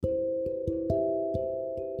Hey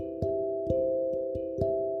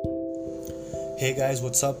guys,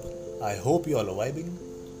 what's up? I hope you all are vibing.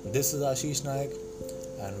 This is Ashish Nayak,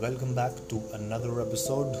 and welcome back to another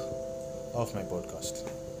episode of my podcast.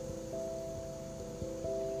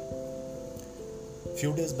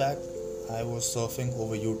 Few days back, I was surfing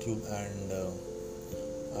over YouTube and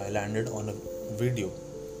I landed on a video,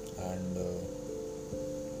 and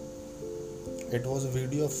it was a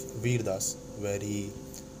video of Veer Das where he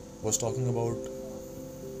was talking about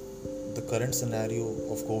the current scenario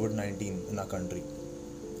of COVID-19 in our country.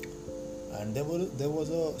 And there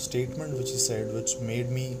was a statement which he said which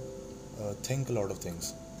made me think a lot of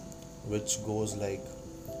things, which goes like,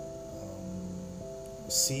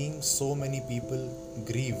 seeing so many people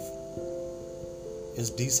grieve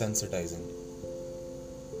is desensitizing.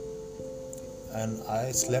 And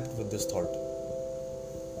I slept with this thought,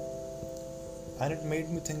 and it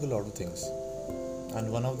made me think a lot of things. And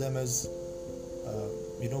one of them is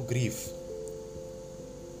grief.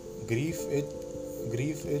 Grief,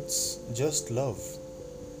 it's just love.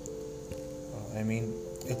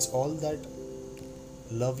 It's all that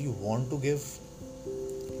love you want to give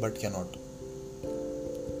but cannot.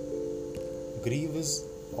 Grief is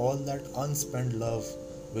all that unspent love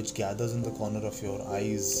which gathers in the corner of your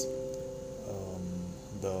eyes,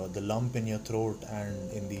 the lump in your throat,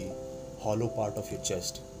 and in the hollow part of your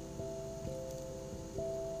chest.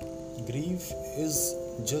 Grief is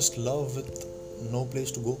just love with no place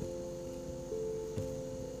to go.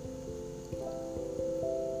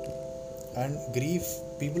 And grief,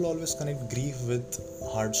 people always connect grief with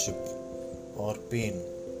hardship or pain.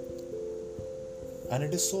 And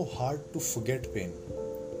it is so hard to forget pain.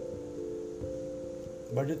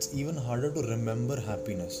 But it's even harder to remember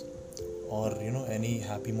happiness or any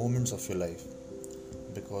happy moments of your life.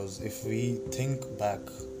 Because if we think back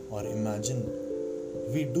or imagine,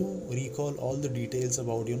 we do recall all the details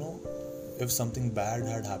about if something bad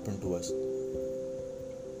had happened to us,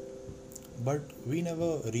 but we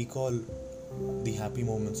never recall the happy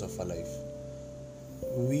moments of our life.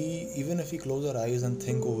 Even if we close our eyes and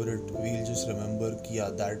think over it, we'll just remember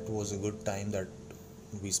that was a good time that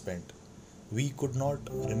we spent. We could not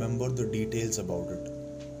remember the details about it.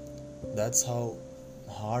 That's how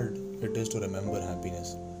hard it is to remember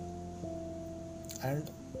happiness. And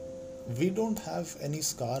we don't have any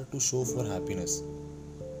scar to show for happiness.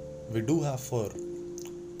 We do have for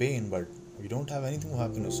pain, but we don't have anything for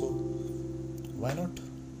happiness. So why not?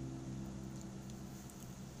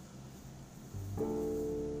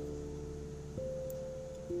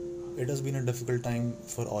 It has been a difficult time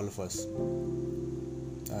for all of us,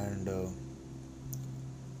 and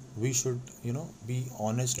we should be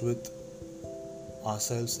honest with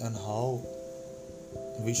ourselves and how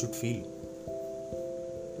we should feel.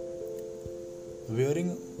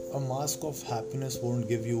 Wearing a mask of happiness won't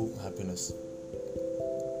give you happiness.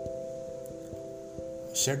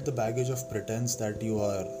 Shed the baggage of pretense that you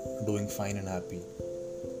are doing fine and happy.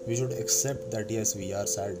 We should accept that yes, we are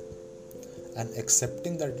sad. And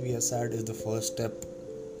accepting that we are sad is the first step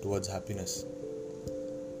towards happiness.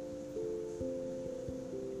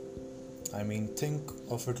 Think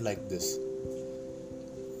of it like this.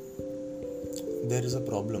 There is a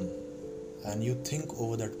problem, and you think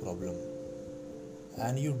over that problem.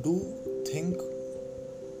 And you do think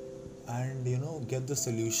and get the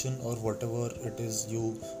solution or whatever it is.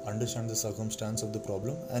 You understand the circumstance of the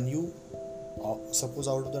problem, and you suppose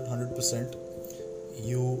out of that 100%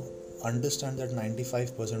 you understand that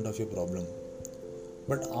 95% of your problem.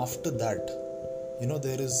 But after that,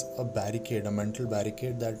 there is a mental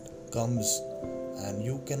barricade that comes, and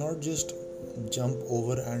you cannot just jump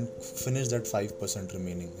over and finish that 5%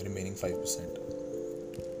 remaining 5%.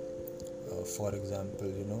 For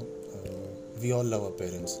example, we all love our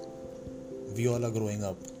parents. We all are growing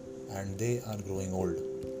up, and they are growing old,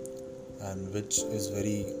 and which is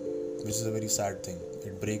a very sad thing.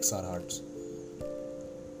 It breaks our hearts.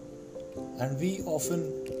 And we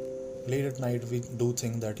often, late at night, we do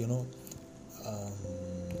think that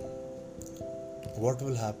what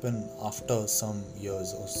will happen after some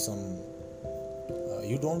years or some.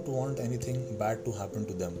 You don't want anything bad to happen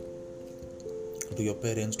to them, to your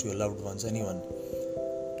parents, to your loved ones, anyone.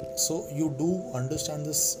 So you do understand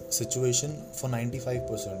this situation for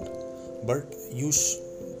 95%, but you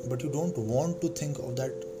don't want to think of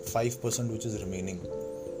that 5% which is remaining.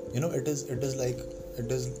 It is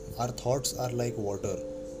our thoughts are like water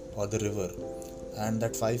or the river, and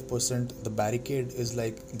that 5%, the barricade, is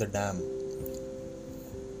like the dam.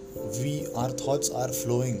 Our thoughts are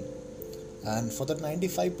flowing, and for that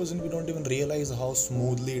 95% we don't even realize how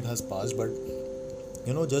smoothly it has passed. But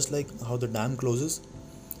just like how the dam closes,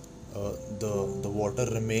 the water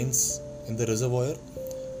remains in the reservoir.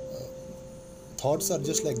 Thoughts are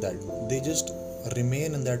just like that. They just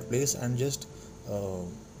remain in that place and just uh,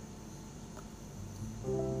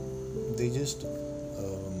 they just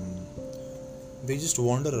um, they just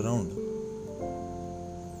wander around.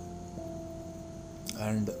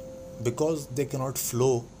 And because they cannot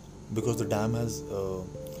flow, because the dam has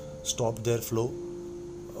stopped their flow,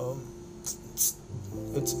 um,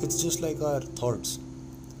 it's, it's just like our thoughts.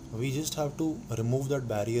 We just have to remove that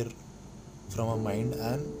barrier from our mind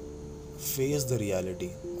and face the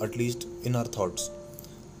reality, at least in our thoughts,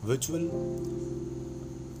 which will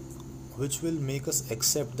make us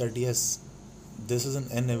accept that yes, this is an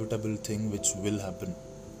inevitable thing which will happen.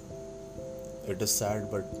 It is sad,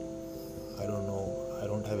 but I don't know, I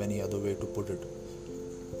don't have any other way to put it.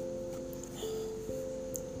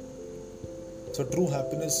 So true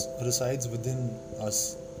happiness resides within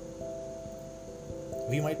us.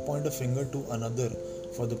 We might point a finger to another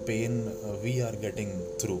for the pain we are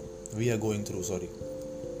going through, sorry.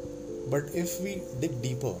 But if we dig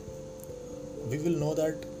deeper, we will know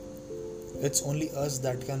that it's only us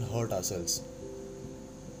that can hurt ourselves.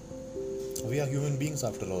 We are human beings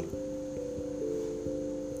after all.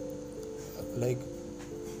 Like,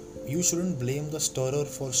 you shouldn't blame the stirrer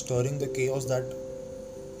for stirring the chaos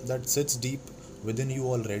that sits deep within you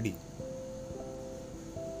already.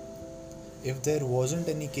 If there wasn't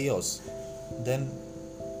any chaos, then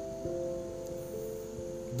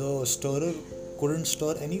the stirrer couldn't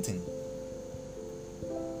stir anything.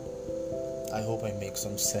 I hope I make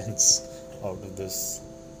some sense out of this.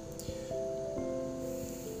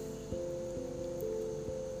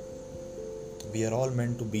 We are all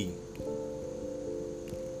meant to be,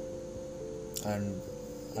 and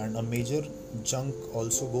a major chunk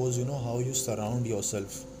also goes, how you surround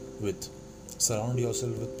yourself with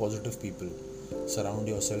positive people, surround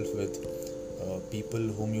yourself with people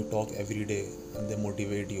whom you talk every day and they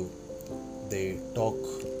motivate you, they talk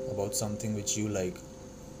about something which you like.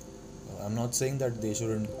 I'm not saying that they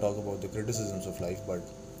shouldn't talk about the criticisms of life, but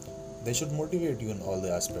they should motivate you in all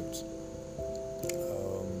the aspects.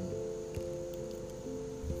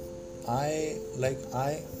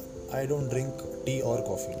 I don't drink tea or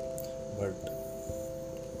coffee, but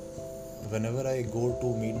whenever I go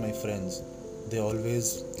to meet my friends, they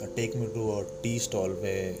always take me to a tea stall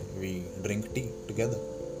where we drink tea together.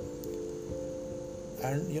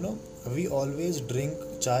 And we always drink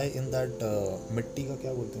chai in that mitti ka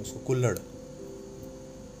kya bolte hain usko, kullad.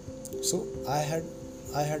 So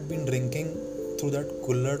I had been drinking through that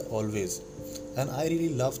kullad always, and I really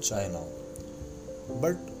love chai now.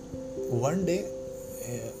 But one day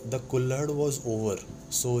the kullad was over,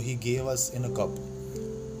 so he gave us in a cup,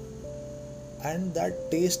 and that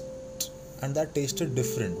tasted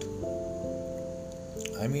different.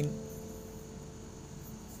 I mean,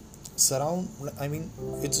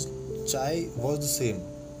 its chai was the same.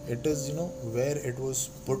 It is where it was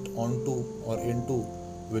put onto or into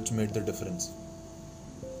which made the difference.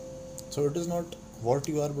 So it is not what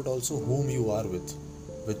you are, but also whom you are with,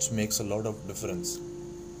 which makes a lot of difference.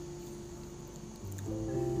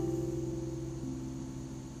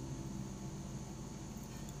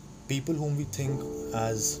 People whom we think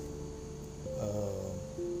as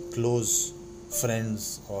close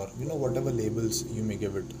friends, or whatever labels you may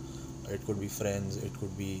give it. It could be friends, it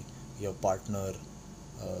could be your partner,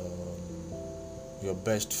 your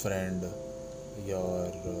best friend,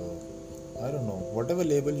 your I don't know, whatever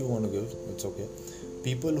label you want to give, it's okay.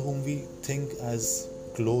 People whom we think as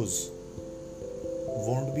close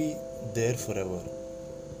won't be there forever,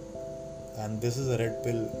 and this is a red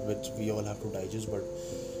pill which we all have to digest. But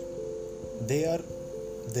they are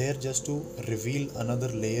there just to reveal another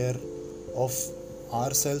layer of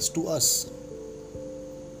ourselves to us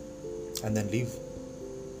and then leave.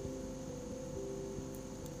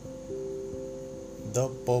 The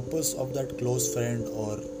purpose of that close friend,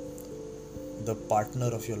 or the partner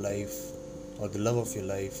of your life, or the love of your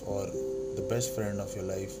life, or the best friend of your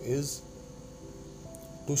life, is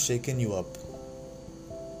to shaken you up,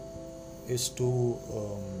 is to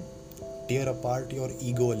tear apart your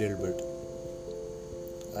ego a little bit,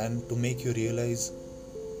 and to make you realize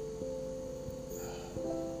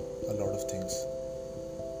a lot of things,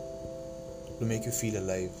 to make you feel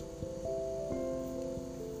alive.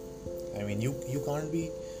 I mean, you can't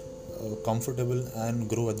be comfortable and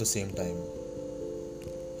grow at the same time.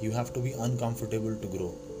 You have to be uncomfortable to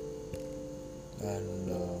grow, and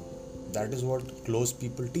that is what close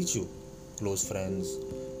people teach you. Close friends,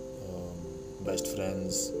 best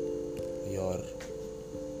friends, your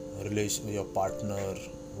your partner,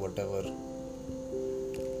 whatever.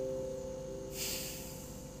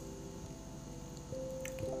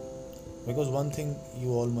 Because one thing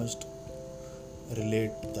you all must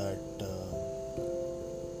relate that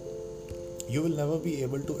you will never be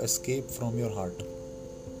able to escape from your heart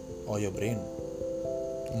or your brain,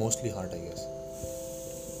 mostly heart, I guess.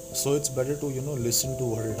 So it's better to listen to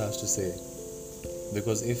what it has to say,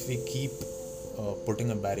 because if we keep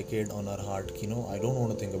putting a barricade on our heart, I don't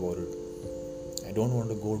want to think about it, I don't want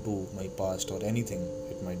to go to my past or anything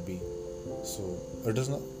it might be. So it is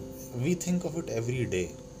not, we think of it every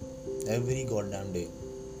day, every goddamn day.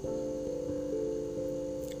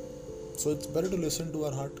 So it's better to listen to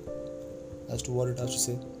our heart as to what it has to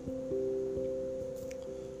say.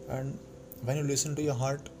 And when you listen to your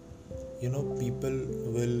heart, people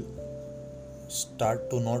will start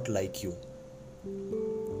to not like you,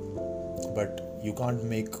 but you can't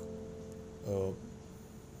make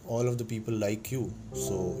all of the people like you.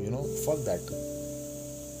 So fuck that,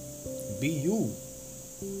 be you.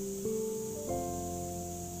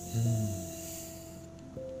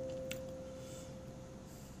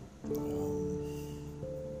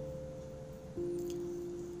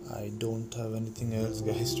 I don't have anything else,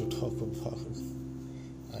 guys, to talk about.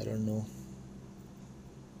 I don't know.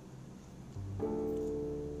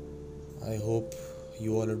 I hope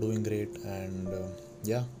you all are doing great, and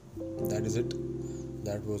yeah, that is it.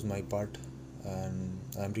 That was my part, and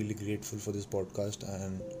I'm really grateful for this podcast,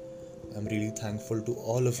 and I'm really thankful to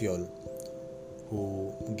all of y'all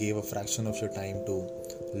who gave a fraction of your time to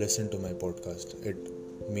listen to my podcast. It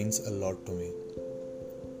means a lot to me,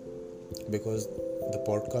 because the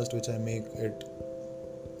podcast which I make,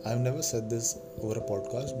 I've never said this over a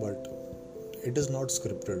podcast, but it is not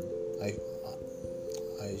scripted.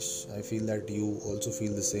 I feel that you also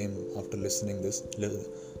feel the same after listening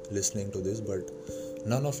to this, but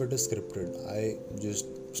none of it is scripted. I just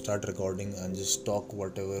start recording and just talk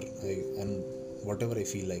whatever I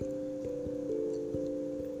feel like.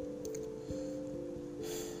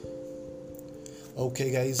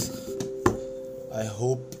 Okay, guys, I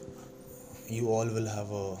hope you all will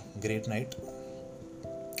have a great night.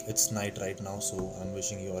 It's night right now, so I'm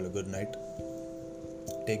wishing you all a good night.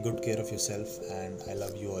 Take good care of yourself, and I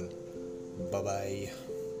love you all. Bye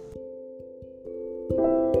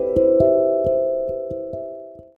bye.